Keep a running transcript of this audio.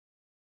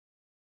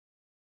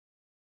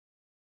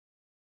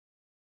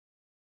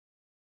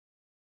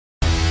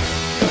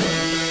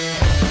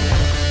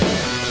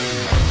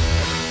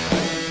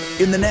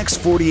In the next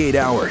 48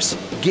 hours,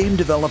 game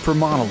developer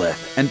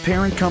Monolith and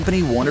parent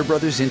company Warner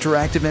Bros.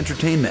 Interactive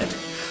Entertainment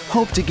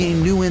hope to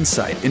gain new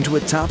insight into a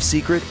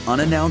top-secret,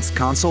 unannounced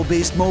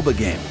console-based MOBA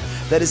game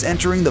that is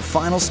entering the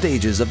final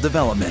stages of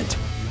development.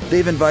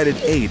 They've invited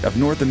 8 of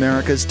North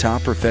America's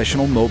top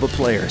professional MOBA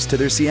players to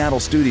their Seattle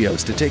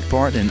studios to take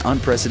part in an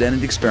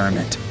unprecedented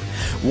experiment,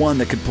 one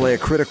that could play a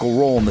critical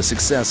role in the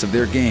success of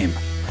their game,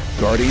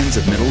 Guardians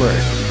of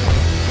Middle-earth.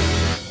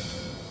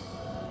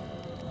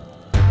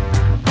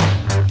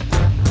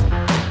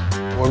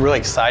 We're really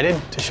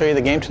excited to show you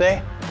the game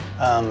today.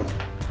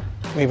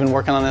 We've been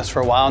working on this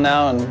for a while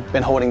now and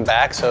been holding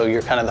back, so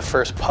you're kind of the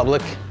first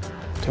public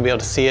to be able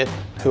to see it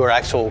who are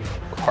actual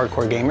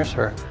hardcore gamers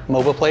or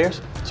MOBA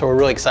players. So we're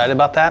really excited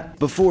about that.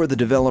 Before the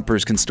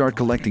developers can start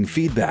collecting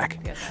feedback,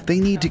 they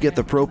need to get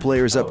the pro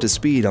players up to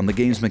speed on the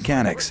game's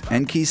mechanics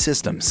and key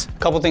systems. A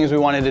couple things we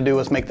wanted to do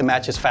was make the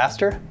matches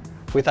faster.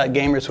 We thought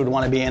gamers would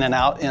want to be in and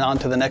out and on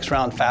to the next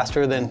round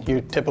faster than you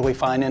typically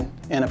find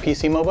in a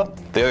PC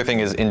MOBA. The other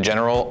thing is, in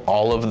general,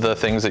 all of the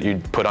things that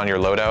you put on your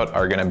loadout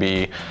are going to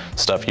be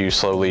stuff you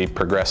slowly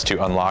progress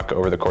to unlock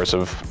over the course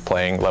of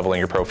playing, leveling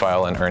your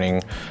profile, and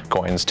earning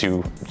coins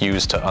to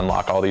use to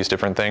unlock all these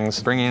different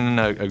things. Bringing in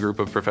a group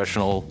of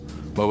professional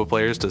MOBA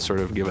players to sort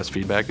of give us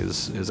feedback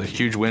is a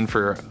huge win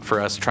for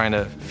us trying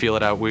to feel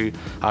it out.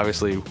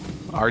 Obviously,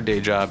 our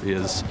day job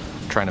is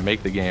trying to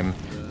make the game.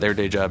 Their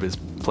day job is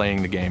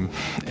playing the game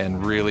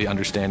and really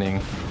understanding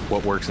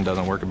what works and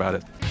doesn't work about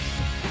it.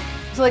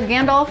 So like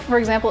Gandalf, for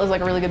example, is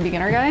like a really good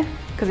beginner guy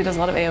because he does a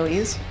lot of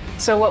AoEs.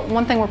 So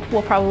one thing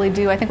we'll probably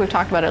do, I think we've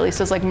talked about it at least,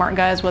 is like mark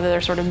guys, whether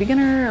they're sort of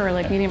beginner or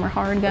like medium or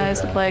hard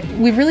guys to play.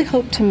 We've really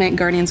hoped to make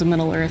Guardians of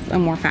Middle-earth a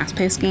more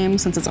fast-paced game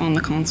since it's on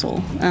the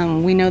console.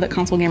 We know that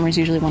console gamers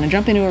usually want to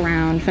jump into a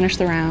round, finish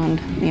the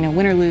round,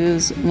 win or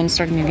lose, and then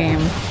start a new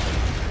game.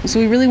 So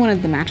we really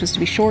wanted the matches to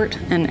be short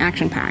and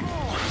action-packed.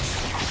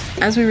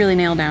 As we really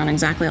nail down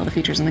exactly all the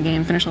features in the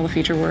game, finish all the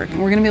feature work,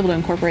 we're going to be able to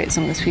incorporate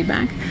some of this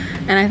feedback.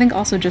 And I think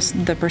also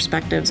just the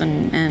perspectives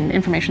and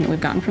information that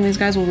we've gotten from these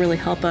guys will really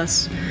help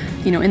us,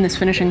 in this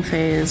finishing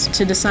phase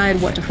to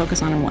decide what to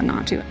focus on and what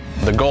not to.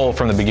 The goal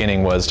from the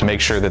beginning was to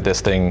make sure that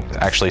this thing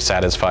actually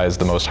satisfies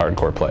the most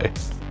hardcore play.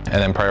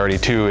 And then priority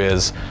 2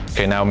 is,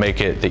 okay, now make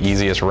it the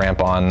easiest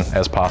ramp on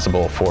as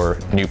possible for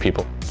new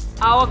people.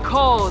 Our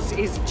cause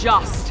is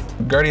just.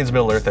 Guardians of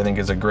Middle-earth, I think,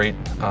 is a great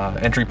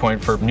entry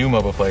point for new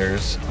MOBA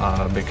players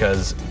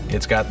because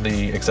it's got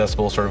the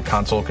accessible sort of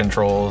console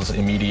controls,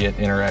 immediate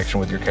interaction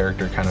with your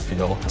character kind of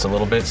feel. It's a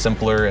little bit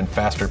simpler and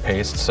faster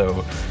paced,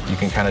 so you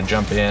can kind of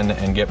jump in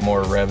and get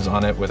more revs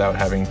on it without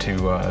having to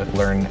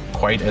learn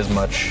quite as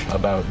much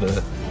about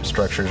the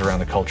structures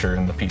around the culture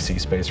in the PC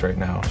space right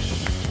now.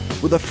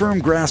 With a firm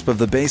grasp of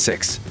the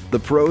basics, the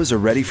pros are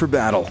ready for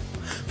battle.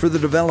 For the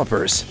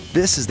developers,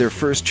 this is their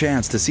first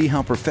chance to see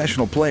how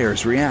professional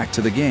players react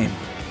to the game.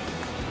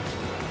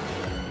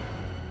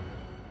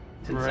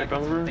 Right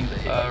bumper,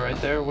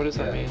 right there, what does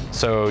that mean?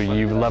 So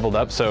you leveled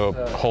up, so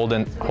hold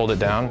it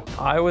down.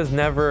 I was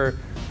never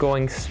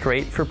going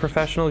straight for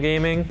professional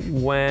gaming.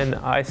 When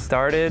I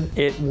started,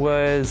 it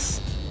was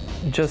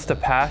just a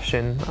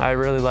passion. I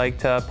really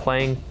liked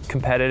playing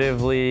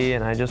competitively,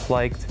 and I just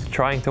liked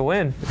trying to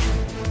win.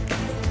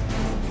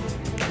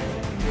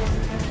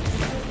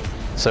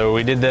 So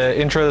we did the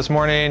intro this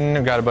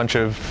morning, got a bunch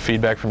of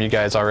feedback from you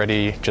guys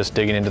already, just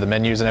digging into the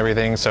menus and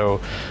everything. So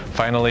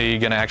finally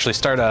gonna actually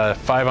start a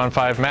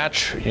 5-on-5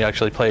 match. You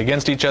actually play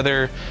against each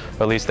other,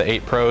 at least the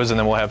 8 pros, and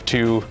then we'll have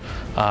 2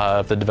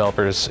 of the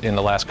developers in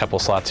the last couple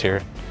slots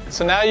here.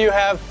 So now you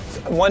have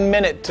 1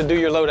 minute to do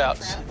your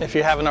loadouts if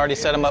you haven't already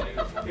set them up.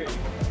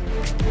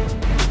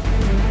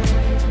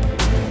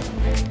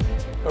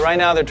 But right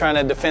now they're trying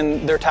to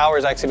defend, their tower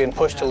is actually being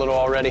pushed a little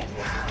already.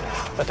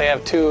 But they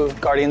have 2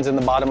 Guardians in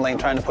the bottom lane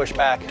trying to push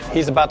back.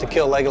 He's about to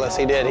kill Legolas.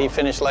 He did. He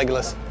finished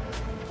Legolas.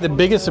 The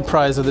biggest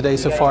surprise of the day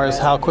so far is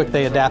how quick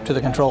they adapt to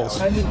the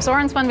controls.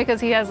 Soren's fun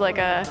because he has like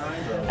a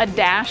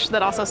dash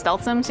that also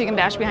stealths him, so you can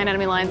dash behind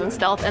enemy lines and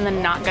stealth and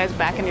then knock guys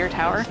back into your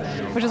tower,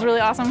 which is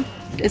really awesome.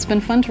 It's been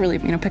fun to really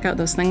pick out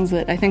those things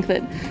that I think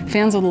that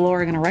fans of the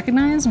lore are going to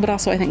recognize, but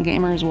also I think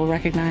gamers will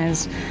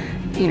recognize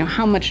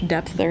how much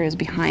depth there is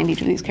behind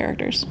each of these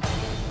characters.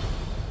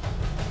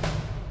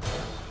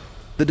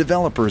 The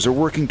developers are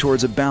working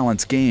towards a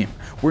balanced game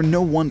where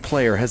no one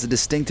player has a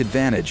distinct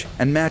advantage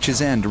and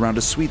matches end around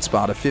a sweet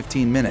spot of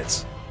 15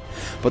 minutes.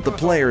 But the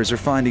players are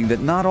finding that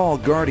not all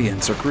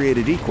Guardians are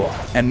created equal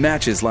and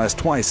matches last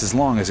twice as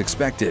long as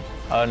expected.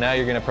 Oh, now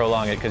you're going to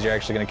prolong it because you're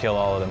actually going to kill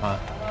all of them, huh?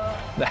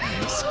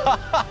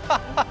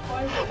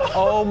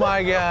 Oh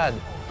my god.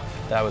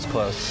 That was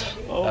close.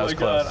 Oh that was my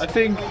close. god. I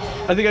think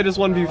I just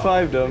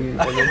 1v5'd them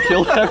and then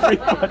killed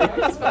everybody.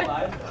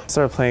 I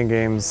started playing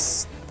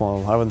games,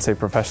 well, I wouldn't say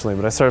professionally,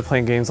 but I started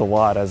playing games a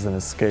lot as an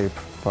escape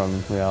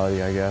from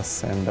reality, I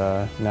guess, and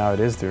now it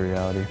is the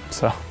reality,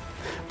 so I'm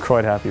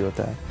quite happy with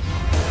that.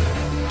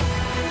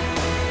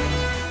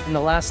 In the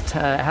last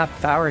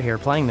half hour here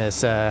playing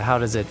this, how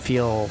does it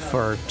feel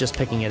for just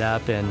picking it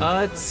up? And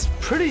it's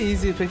pretty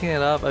easy picking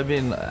it up. I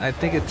mean, I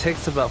think it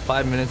takes about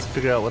 5 minutes to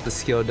figure out what the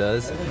skill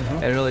does,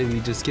 and really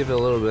you just give it a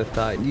little bit of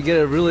thought. You get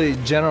a really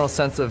general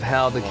sense of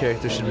how the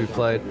character should be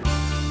played.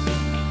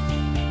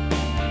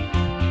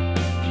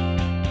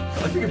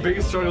 I think the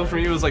biggest struggle for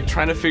me was like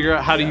trying to figure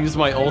out how to use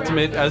my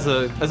ultimate as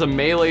a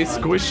melee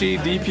squishy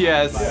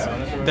DPS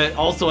that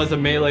also has a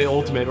melee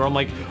ultimate, where I'm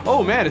like,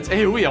 oh man, it's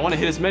AoE, I want to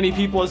hit as many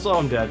people as, oh,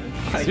 I'm dead.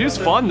 It was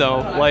fun though.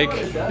 Like,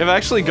 if I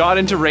actually got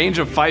into range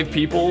of 5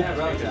 people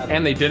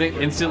and they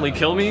didn't instantly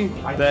kill me,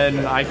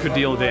 then I could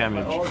deal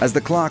damage. As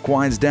the clock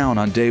winds down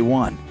on day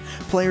 1,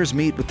 players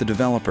meet with the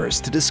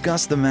developers to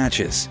discuss the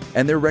matches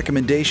and their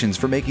recommendations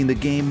for making the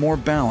game more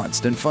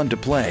balanced and fun to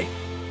play.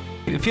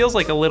 It feels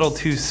like a little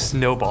too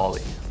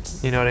snowbally.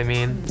 You know what I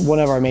mean? one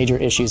of our major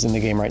issues in the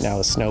game right now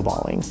is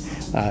snowballing,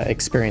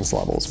 experience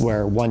levels,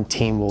 where one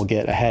team will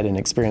get ahead in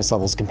experience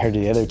levels compared to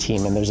the other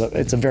team, and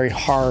it's a very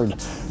hard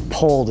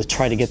pull to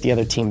try to get the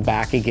other team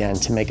back again,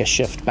 to make a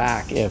shift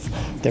back if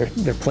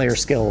their player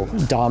skill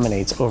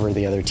dominates over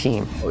the other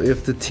team.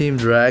 If the team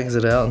drags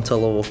it out until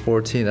level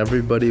 14,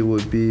 everybody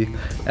would be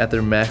at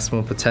their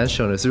maximum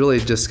potential, and it's really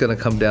just going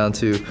to come down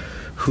to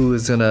who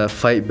is going to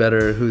fight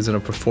better, who's going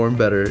to perform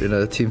better in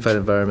a team fight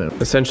environment.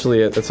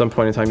 Essentially, at some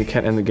point in time, you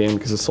can't end the game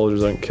because the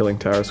soldiers aren't killing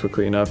towers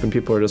quickly enough, and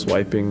people are just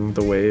wiping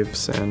the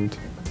waves, and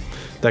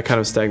that kind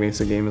of stagnates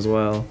the game as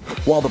well.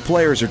 While the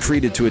players are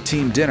treated to a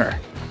team dinner,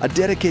 a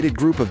dedicated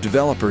group of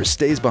developers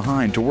stays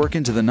behind to work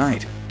into the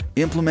night,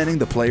 implementing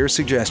the players'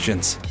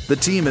 suggestions. The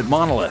team at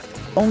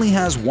Monolith only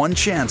has one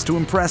chance to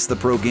impress the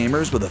pro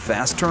gamers with a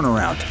fast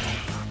turnaround.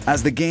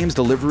 As the game's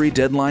delivery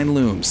deadline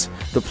looms,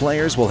 the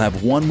players will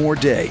have one more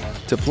day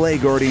to play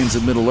Guardians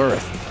of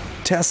Middle-earth,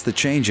 test the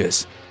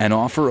changes, and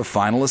offer a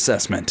final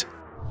assessment.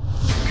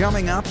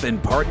 Coming up in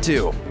Part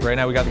 2. Right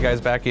now we got the guys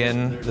back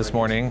in this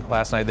morning.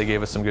 Last night they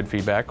gave us some good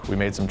feedback. We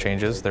made some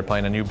changes. They're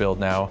playing a new build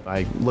now.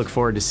 I look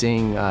forward to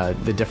seeing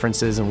the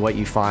differences in what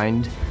you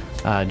find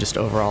just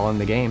overall in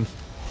the game.